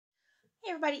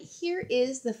Everybody, here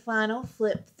is the final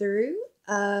flip through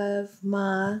of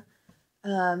my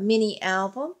mini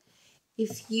album.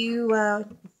 If you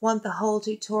want the whole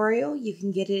tutorial, you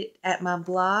can get it at my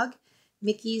blog,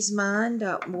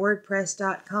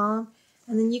 mickiesmind.wordpress.com,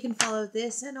 and then you can follow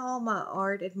this and all my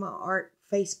art at my art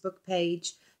Facebook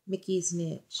page, Mickie's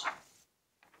Niche.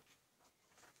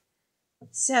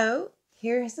 So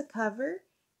here's the cover,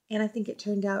 and I think it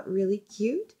turned out really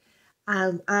cute.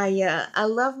 I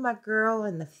love my girl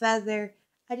and the feather.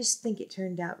 I just think it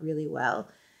turned out really well,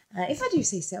 if I do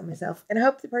say so myself, and I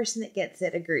hope the person that gets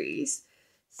it agrees.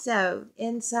 So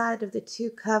inside of the two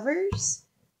covers,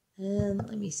 and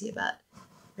let me see about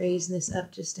raising this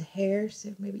up just a hair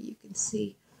so maybe you can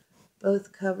see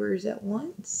both covers at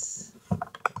once.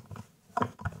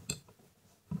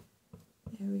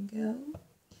 There we go.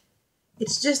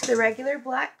 It's just the regular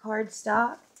black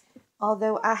cardstock,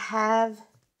 although I have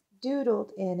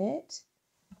doodled in it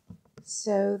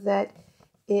so that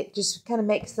it just kind of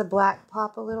makes the black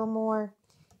pop a little more,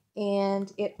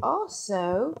 and it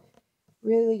also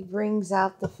really brings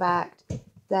out the fact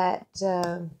that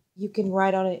you can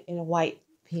write on it in a white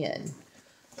pen.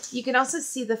 You can also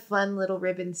see the fun little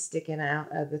ribbon sticking out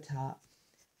of the top.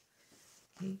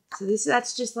 Okay, so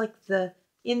that's just like the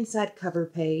inside cover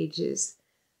pages.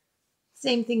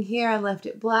 Same thing here, I left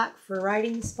it black for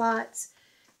writing spots.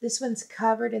 This one's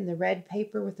covered in the red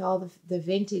paper with all the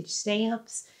vintage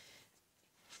stamps.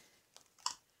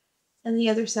 And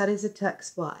the other side is a tuck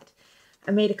spot.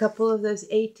 I made a couple of those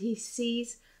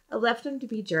ATCs. I left them to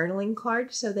be journaling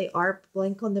cards, so they are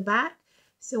blank on the back.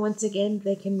 So once again,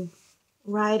 they can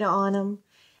write on them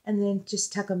and then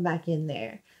just tuck them back in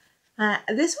there.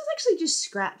 This was actually just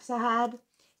scraps I had,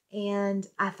 and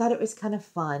I thought it was kind of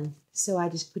fun. So I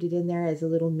just put it in there as a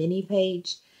little mini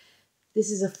page.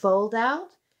 This is a fold out,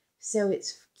 so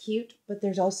it's cute, but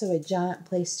there's also a giant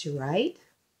place to write.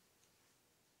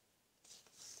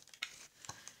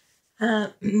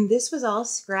 This was all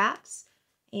scraps,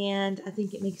 and I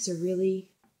think it makes a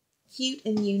really cute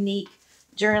and unique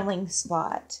journaling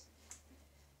spot.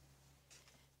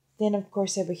 Then, of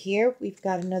course, over here, we've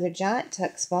got another giant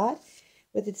tuck spot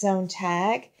with its own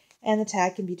tag, and the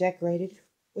tag can be decorated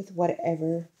with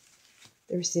whatever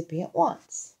the recipient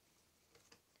wants.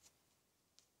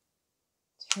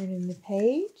 Turning the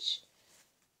page.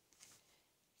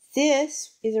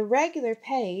 This is a regular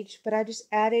page, but I just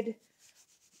added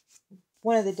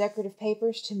one of the decorative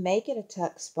papers to make it a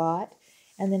tuck spot.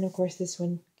 And then, of course, this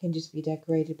one can just be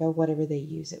decorated by whatever they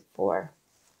use it for.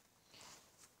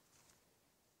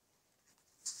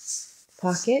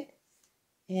 Pocket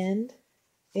and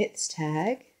its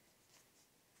tag.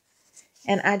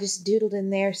 And I just doodled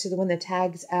in there so that when the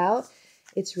tag's out,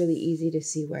 it's really easy to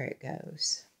see where it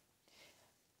goes.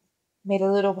 Made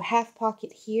a little half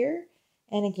pocket here.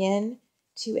 And again,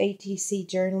 2 ATC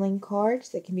journaling cards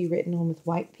that can be written on with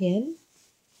white pen.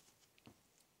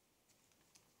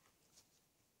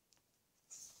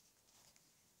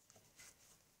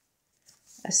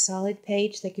 A solid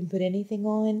page they can put anything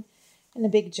on, and a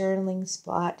big journaling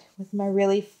spot with my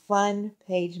really fun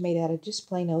page made out of just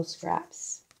plain old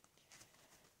scraps.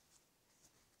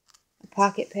 A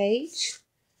pocket page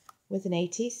with an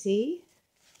ATC.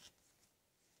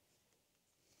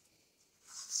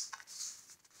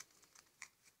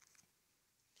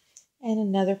 And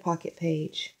another pocket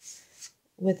page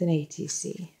with an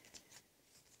ATC.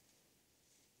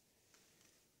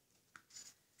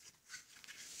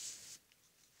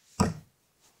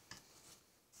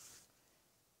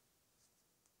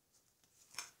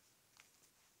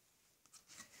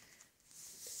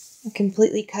 A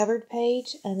completely covered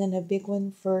page, and then a big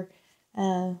one for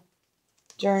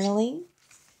journaling.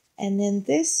 And then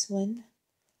this one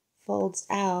folds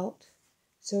out,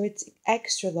 so it's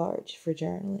extra large for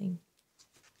journaling.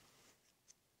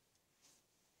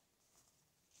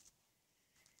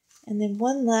 And then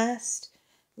one last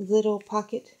little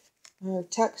pocket or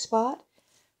tuck spot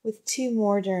with 2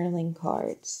 more journaling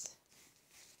cards.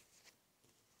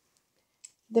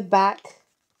 The back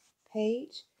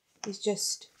page is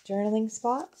just journaling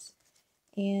spots,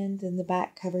 and in the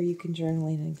back cover you can journal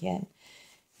in again.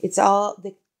 It's all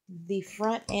the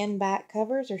front and back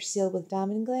covers are sealed with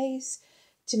diamond glaze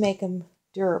to make them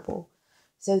durable,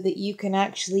 so that you can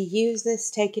actually use this,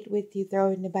 take it with you,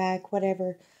 throw it in the bag,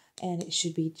 whatever, and it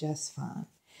should be just fine.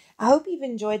 I hope you've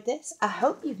enjoyed this. I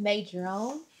hope you've made your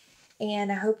own,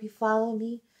 and I hope you follow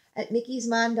me at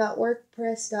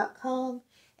mickiesmind.wordpress.com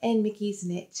and Mickie's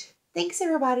Niche. Thanks,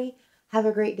 everybody. Have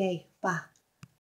a great day. Bye.